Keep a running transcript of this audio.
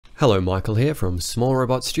Hello, Michael here from Small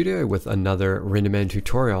Robot Studio with another Renderman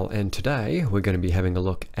tutorial, and today we're going to be having a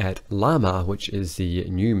look at Lama, which is the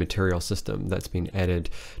new material system that's been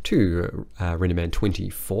added to Renderman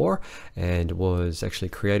 24 and was actually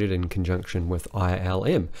created in conjunction with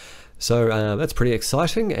ILM. So that's pretty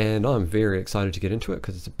exciting, and I'm very excited to get into it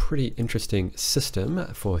because it's a pretty interesting system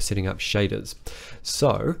for setting up shaders.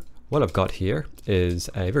 So what I've got here is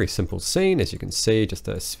a very simple scene, as you can see, just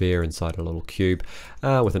a sphere inside a little cube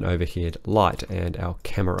with an overhead light and our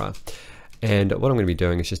camera. And what I'm going to be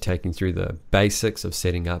doing is just taking through the basics of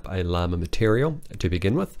setting up a Lama material to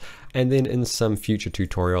begin with, and then in some future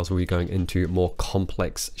tutorials we'll be going into more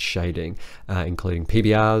complex shading, including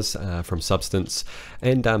PBRs from Substance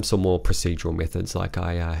and some more procedural methods like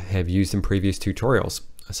I have used in previous tutorials.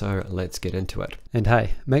 So let's get into it. And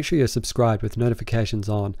hey, make sure you're subscribed with notifications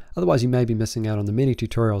on, otherwise you may be missing out on the many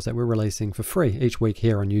tutorials that we're releasing for free each week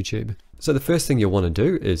here on YouTube. So the first thing you'll want to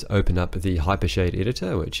do is open up the Hypershade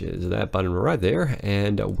editor, which is that button right there,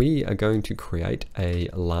 and we are going to create a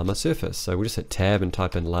Lama surface. So we'll just hit tab and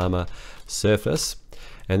type in Lama surface,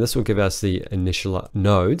 and this will give us the initial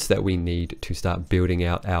nodes that we need to start building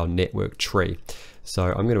out our network tree. So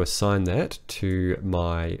I'm going to assign that to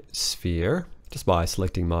my sphere just by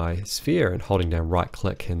selecting my sphere and holding down right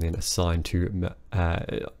click and then assign to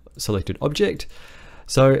selected object.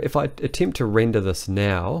 So if I attempt to render this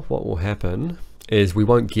now, what will happen is we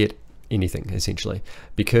won't get anything essentially,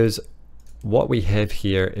 because what we have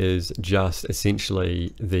here is just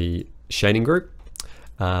essentially the shading group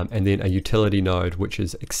and then a utility node which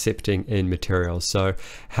is accepting in materials. So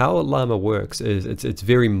how Lama works is it's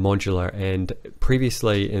very modular, and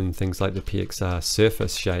previously in things like the PXR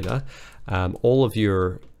surface shader, all of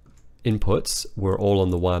your inputs were all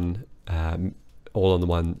on the one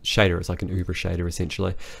shader. It's like an Uber shader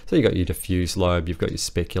essentially. So you got your diffuse lobe, you've got your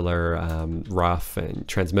specular, rough and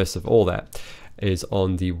transmissive, all that is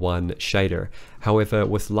on the one shader. However,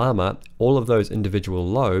 with Lama, all of those individual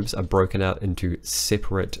lobes are broken out into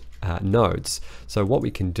separate nodes. So what we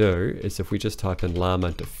can do is if we just type in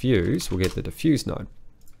Lama diffuse, we'll get the diffuse node.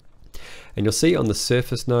 And you'll see on the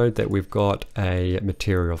surface node that we've got a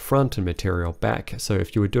material front and material back. So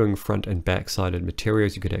if you were doing front and back sided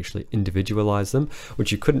materials, you could actually individualize them,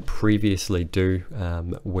 which you couldn't previously do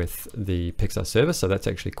with the PXR surface. So that's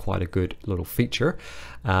actually quite a good little feature.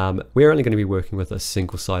 We're only going to be working with a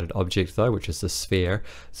single sided object though, which is the sphere.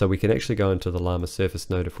 So we can actually go into the Lama surface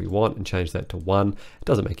node if we want and change that to 1. It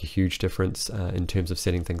doesn't make a huge difference in terms of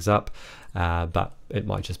setting things up, but it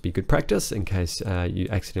might just be good practice in case you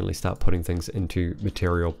accidentally start putting things into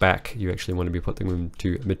material back. You actually want to be putting them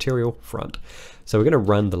into material front. So we're going to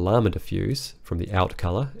run the Lama diffuse from the out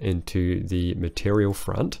color into the material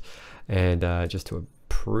front, and just to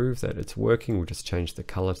prove that it's working, we'll just change the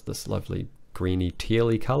color to this lovely greeny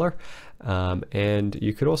tealy color, and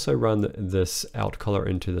you could also run this out color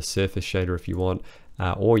into the surface shader if you want,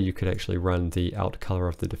 or you could actually run the out color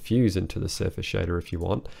of the diffuse into the surface shader if you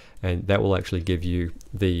want, and that will actually give you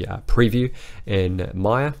the preview in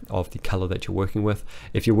Maya of the color that you're working with.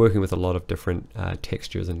 If you're working with a lot of different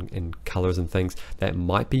textures and colors and things, that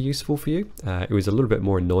might be useful for you. It was a little bit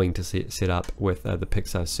more annoying to set up with the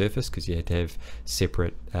PXR surface because you had to have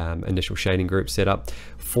separate initial shading groups set up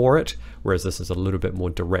for it, whereas this is a little bit more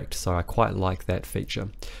direct, so I quite like that feature.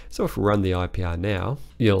 So if we run the IPR now,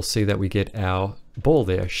 you'll see that we get our ball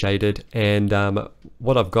there shaded, and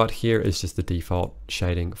what I've got here is just the default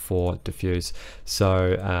shading for diffuse.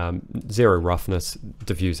 So 0 roughness.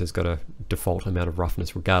 Diffuse has got a default amount of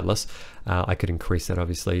roughness regardless. I could increase that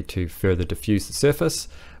obviously to further diffuse the surface,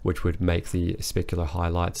 which would make the specular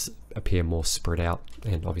highlights appear more spread out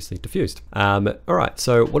and obviously diffused. Alright,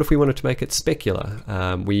 so what if we wanted to make it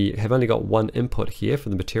specular? We have only got one input here for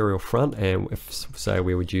the material front, and if say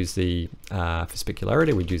we would use the for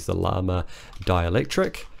specularity, we'd use the Lama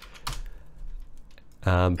dielectric,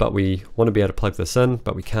 but we want to be able to plug this in,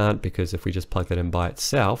 but we can't, because if we just plug that in by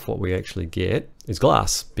itself, what we actually get is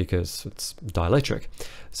glass because it's dielectric.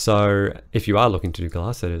 So if you are looking to do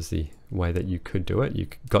glass, that is the way that you could do it. You've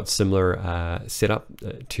got similar setup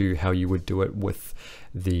to how you would do it with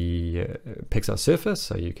the PXR surface,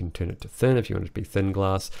 so you can turn it to thin if you want it to be thin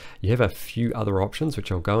glass. You have a few other options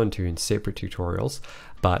which I'll go into in separate tutorials,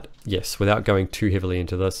 but yes, without going too heavily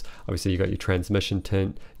into this, obviously you got your transmission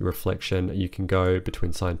tint, your reflection. You can go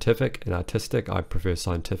between scientific and artistic. I prefer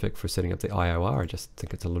scientific for setting up the IOR. I just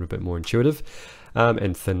think it's a little bit more intuitive,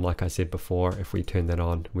 and thin, like I said before, if we turn that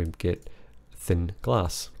on, we get thin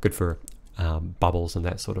glass, good for bubbles and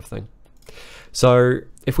that sort of thing. So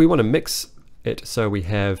if we want to mix it so we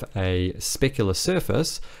have a specular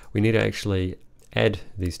surface, we need to actually add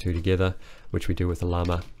these two together, which we do with the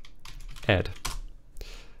Lama add,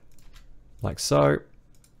 like so.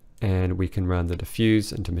 And we can run the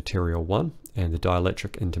diffuse into material 1 and the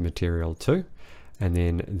dielectric into material 2, and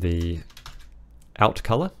then the out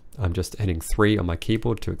color, I'm just hitting 3 on my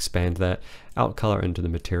keyboard to expand that out color into the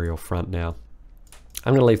material front now.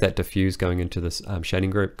 I'm going to leave that diffuse going into this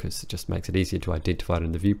shading group because it just makes it easier to identify it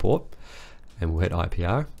in the viewport, and we'll hit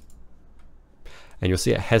IPR. And you'll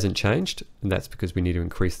see it hasn't changed, and that's because we need to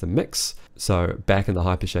increase the mix. So back in the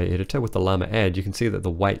Hypershade editor with the Lama add, you can see that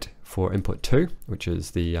the weight for input 2, which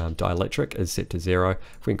is the dielectric, is set to 0.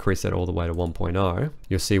 If we increase that all the way to 1.0,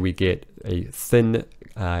 you'll see we get a thin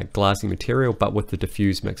glassy material, but with the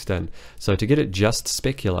diffuse mixed in. So to get it just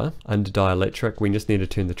specular under dielectric, we just need to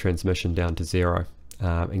turn the transmission down to 0.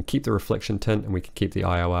 And keep the reflection tint, and we can keep the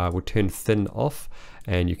IOR. We'll turn thin off,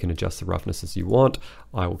 and you can adjust the roughness as you want.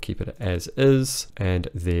 I will keep it as is, and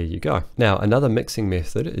there you go. Now another mixing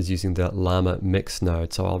method is using the Lama mix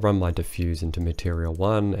node. So I'll run my diffuse into material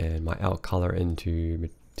 1 and my out color into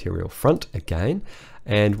material front again,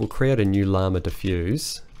 and we'll create a new Lama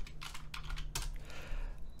diffuse,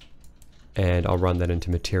 and I'll run that into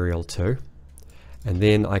material 2, and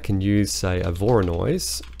then I can use, say, a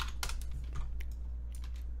Voronoi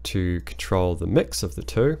to control the mix of the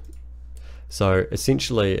two. So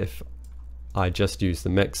essentially, if I just use the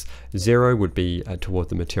mix, 0 would be toward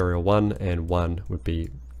the material 1 and 1 would be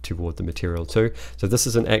toward the material 2. So this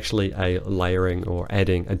isn't actually a layering or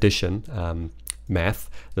adding addition math.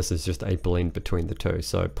 This is just a blend between the two.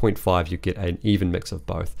 So 0.5 you get an even mix of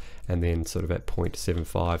both, and then sort of at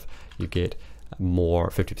 0.75 you get more,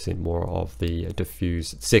 50% more of the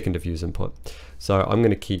second diffuse input. So I'm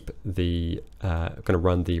going to keep the going to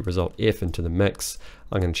run the result F into the mix.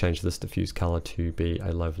 I'm going to change this diffuse color to be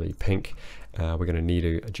a lovely pink. We're going to need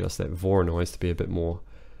to adjust that Voronoi to be a bit more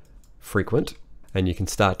frequent, and you can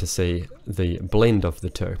start to see the blend of the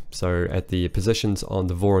two. So at the positions on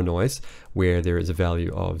the Voronoi where there is a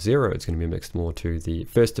value of 0, it's going to be mixed more to the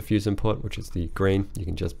first diffuse input, which is the green. You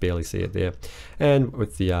can just barely see it there. And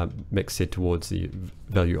with the mix set towards the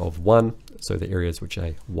value of 1, so the areas which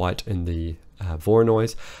are white in the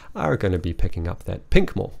Voronoi are going to be picking up that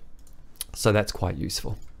pink more. So that's quite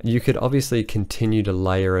useful. You could obviously continue to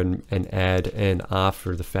layer and add in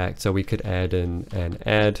after the fact. So we could add in an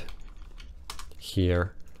add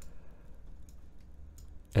here,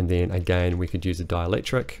 and then again we could use a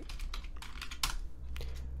dielectric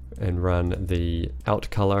and run the out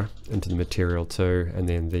color into the material 2, and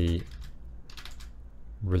then the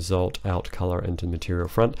result out color into the material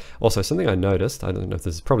front. Also, something I noticed, I don't know if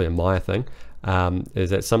this is probably a Maya thing, is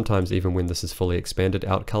that sometimes even when this is fully expanded,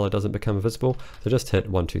 out color doesn't become visible. So just hit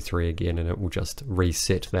 1, 2, 3 again, and it will just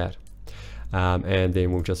reset that. And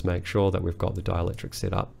then we'll just make sure that we've got the dielectric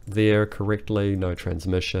set up there correctly, no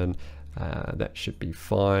transmission. That should be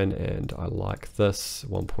fine, and I like this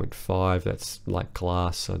 1.5, that's like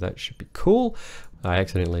glass, so that should be cool. I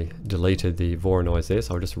accidentally deleted the Voronoi there,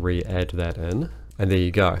 so I'll just re-add that in, and there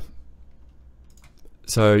you go.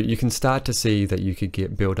 So you can start to see that you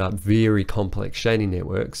could build up very complex shading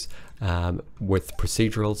networks with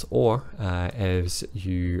procedurals, or as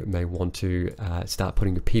you may want to start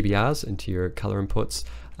putting your PBRs into your color inputs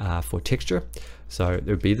for texture. So it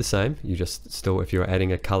would be the same. You just still, if you're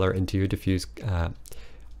adding a color into your diffuse,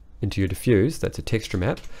 that's a texture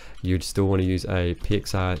map, you'd still want to use a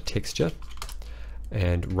PXR texture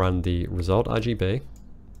and run the result RGB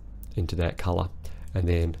into that color, and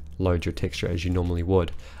then load your texture as you normally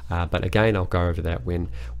would. But again, I'll go over that when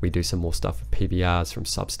we do some more stuff with PBRs from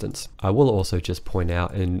Substance. I will also just point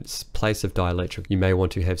out, in place of dielectric, you may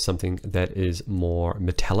want to have something that is more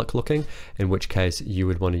metallic looking, in which case you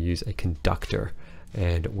would want to use a conductor.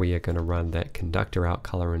 And we are going to run that conductor out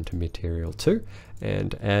color into material 2,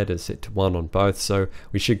 and add is set to 1 on both. So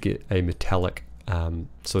we should get a metallic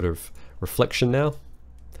sort of reflection now,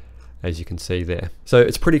 as you can see there. So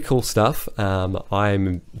it's pretty cool stuff.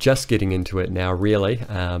 I'm just getting into it now, really,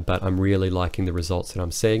 but I'm really liking the results that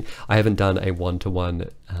I'm seeing. I haven't done a one-to-one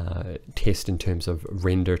test in terms of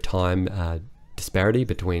render time disparity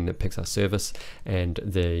between the Pixar Service and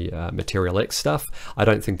the MaterialX stuff. I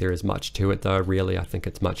don't think there is much to it though, really. I think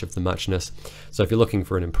it's much of the muchness. So if you're looking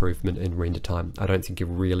for an improvement in render time, I don't think you're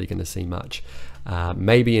really going to see much.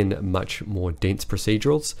 Maybe in much more dense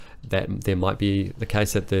procedurals, that there might be the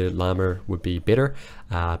case that the Lama would be better,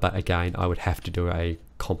 but again, I would have to do a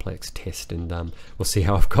complex test, and we'll see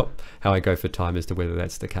how I go for time as to whether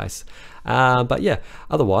that's the case. But yeah,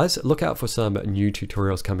 otherwise, look out for some new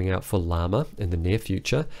tutorials coming out for Lama in the near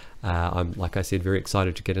future. I'm, like I said, very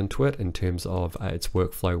excited to get into it in terms of its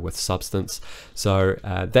workflow with Substance. So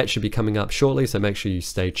that should be coming up shortly, so make sure you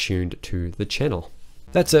stay tuned to the channel.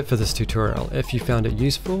 That's it for this tutorial. If you found it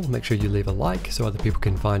useful, make sure you leave a like so other people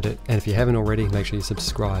can find it. And if you haven't already, make sure you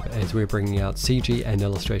subscribe, as we're bringing out CG and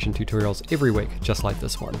illustration tutorials every week, just like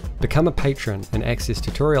this one. Become a patron and access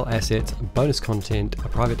tutorial assets, bonus content, a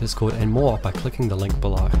private Discord, and more by clicking the link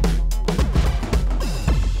below.